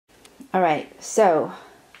Alright, so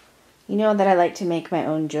you know that I like to make my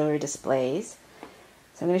own jewelry displays.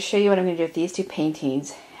 So I'm going to show you what I'm going to do with these two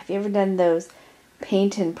paintings. Have you ever done those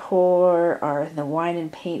paint and pour or the wine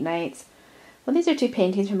and paint nights? Well, these are two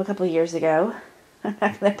paintings from a couple of years ago. I'm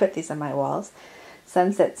not going to put these on my walls.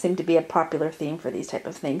 Sunsets seem to be a popular theme for these type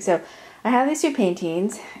of things. So I have these two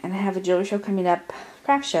paintings, and I have a jewelry show coming up,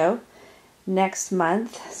 craft show, next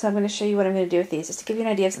month. So I'm going to show you what I'm going to do with these. Just to give you an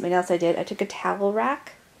idea of something else I did, I took a towel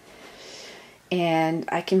rack and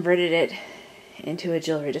I converted it into a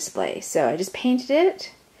jewelry display. So I just painted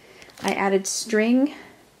it. I added string,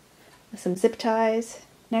 some zip ties,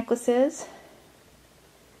 necklaces,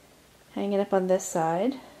 hanging up on this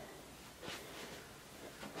side.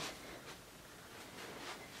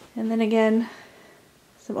 And then again,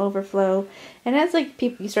 some overflow. And as like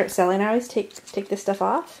you start selling, I always take this stuff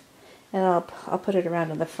off and I'll put it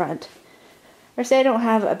around on the front. Or say I don't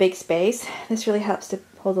have a big space, this really helps to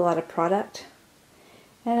hold a lot of product.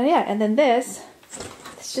 And yeah, and then this,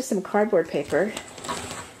 it's just some cardboard paper,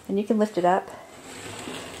 and you can lift it up.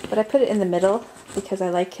 But I put it in the middle because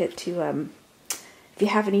I like it to, if you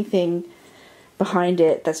have anything behind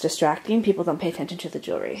it that's distracting, people don't pay attention to the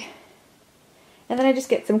jewelry. And then I just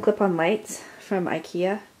get some clip-on lights from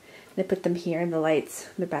IKEA, and I put them here, and the lights,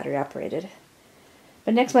 they're battery operated.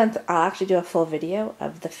 But next month, I'll actually do a full video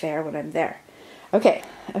of the fair when I'm there. Okay,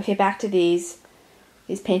 back to these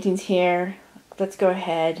paintings here. Let's go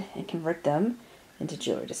ahead and convert them into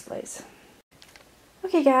jewelry displays.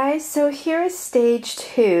 Okay guys, so here is stage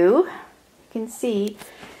 2. You can see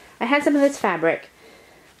I had some of this fabric.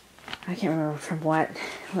 I can't remember from what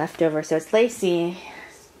left over, so it's lacy.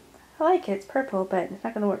 I like it, it's purple, but it's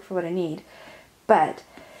not going to work for what I need. But,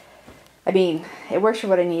 I mean, it works for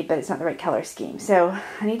what I need, but it's not the right color scheme. So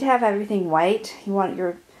I need to have everything white. You want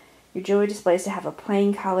your jewelry displays to have a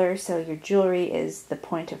plain color, so your jewelry is the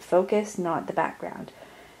point of focus, not the background.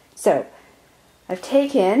 So I've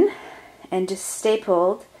taken and just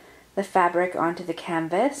stapled the fabric onto the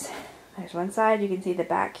canvas. There's one side, you can see the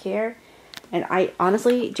back here. And I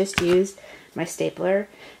honestly just used my stapler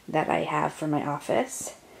that I have for my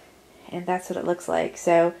office. And that's what it looks like.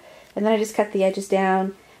 So, and then I just cut the edges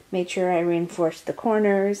down, made sure I reinforced the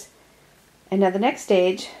corners. And now the next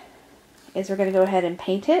stage is we're going to go ahead and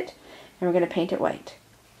paint it, and we're going to paint it white.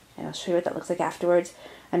 And I'll show you what that looks like afterwards.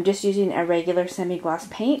 I'm just using a regular semi-gloss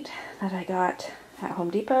paint that I got at Home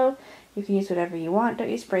Depot. You can use whatever you want. Don't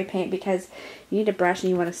use spray paint because you need a brush and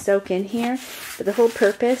you want to soak in here. But the whole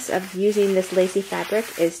purpose of using this lacy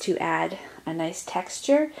fabric is to add a nice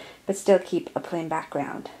texture, but still keep a plain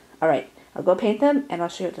background. Alright, I'll go paint them and I'll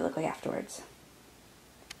show you what they look like afterwards.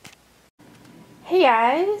 Hey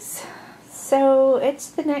guys, so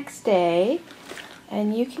it's the next day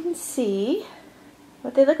and you can see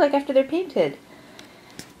what they look like after they're painted.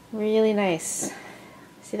 Really nice.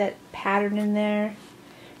 See that pattern in there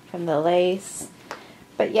from the lace,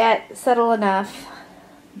 but yet subtle enough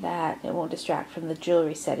that it won't distract from the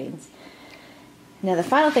jewelry settings. Now the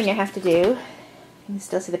final thing I have to do, you can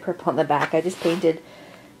still see the purple on the back, I just painted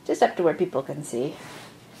just up to where people can see.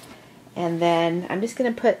 And then I'm just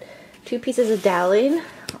going to put 2 pieces of doweling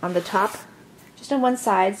on the top, just on one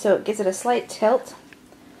side, so it gives it a slight tilt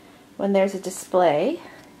when there's a display,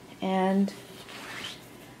 and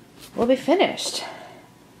we'll be finished.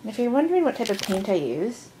 And if you're wondering what type of paint I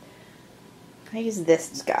use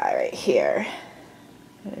this guy right here.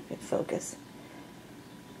 If I can focus.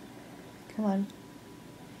 Come on.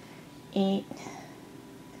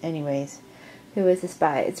 Anyways, who is this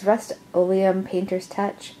by? It's Rust-Oleum Painter's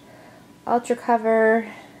Touch. Ultra cover,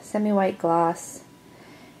 semi-white gloss,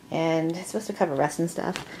 and it's supposed to cover rust and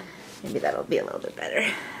stuff. Maybe that'll be a little bit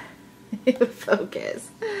better. Focus.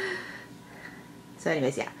 So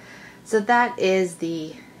anyways, yeah. So that is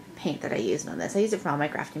the paint that I used on this. I use it for all my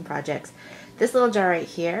crafting projects. This little jar right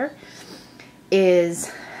here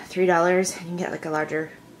is $3. You can get like a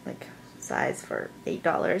larger size for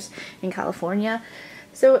 $8 in California.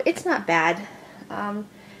 So it's not bad. And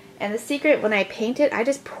the secret, when I paint it, I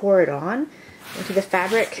just pour it on into the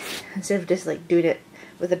fabric instead of just like doing it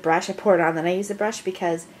with a brush. I pour it on, then I use the brush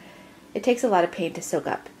because it takes a lot of paint to soak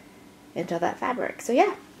up into that fabric. So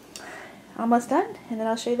yeah, almost done, and then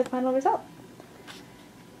I'll show you the final result.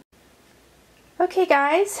 Okay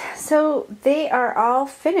guys, so they are all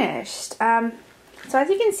finished. So as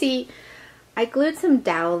you can see, I glued some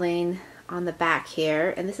doweling on the back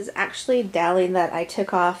here, and this is actually doweling that I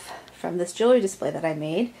took off from this jewelry display that I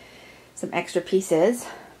made, some extra pieces.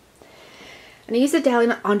 And I used the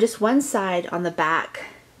doweling on just one side on the back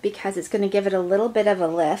because it's going to give it a little bit of a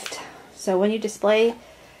lift. So when you display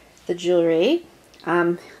the jewelry,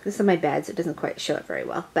 This is my bed, so it doesn't quite show it very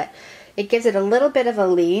well, but it gives it a little bit of a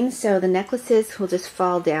lean, so the necklaces will just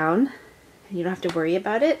fall down and you don't have to worry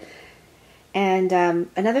about it. And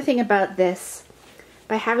another thing about this,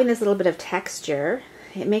 by having this little bit of texture,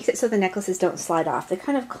 it makes it so the necklaces don't slide off. They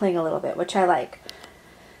kind of cling a little bit, which I like.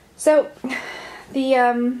 So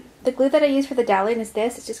the glue that I use for the doweling is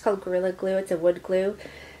this. It's just called Gorilla Glue. It's a wood glue.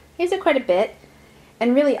 I use it quite a bit.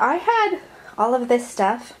 And really, I had all of this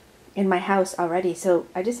stuff in my house already, so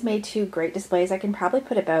I just made 2 great displays. I can probably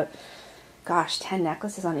put about, gosh, 10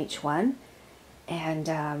 necklaces on each one. And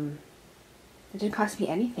it didn't cost me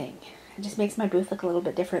anything. It just makes my booth look a little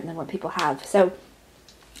bit different than what people have. So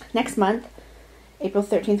next month, April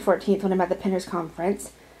 13th, 14th, when I'm at the Pinners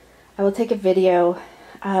Conference, I will take a video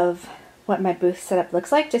of what my booth setup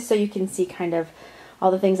looks like, just so you can see kind of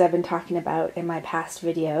all the things I've been talking about in my past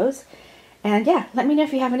videos. And yeah, let me know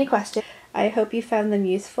if you have any questions. I hope you found them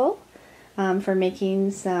useful for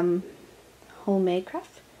making some homemade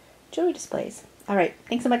craft jewelry displays. All right,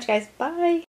 thanks so much, guys. Bye.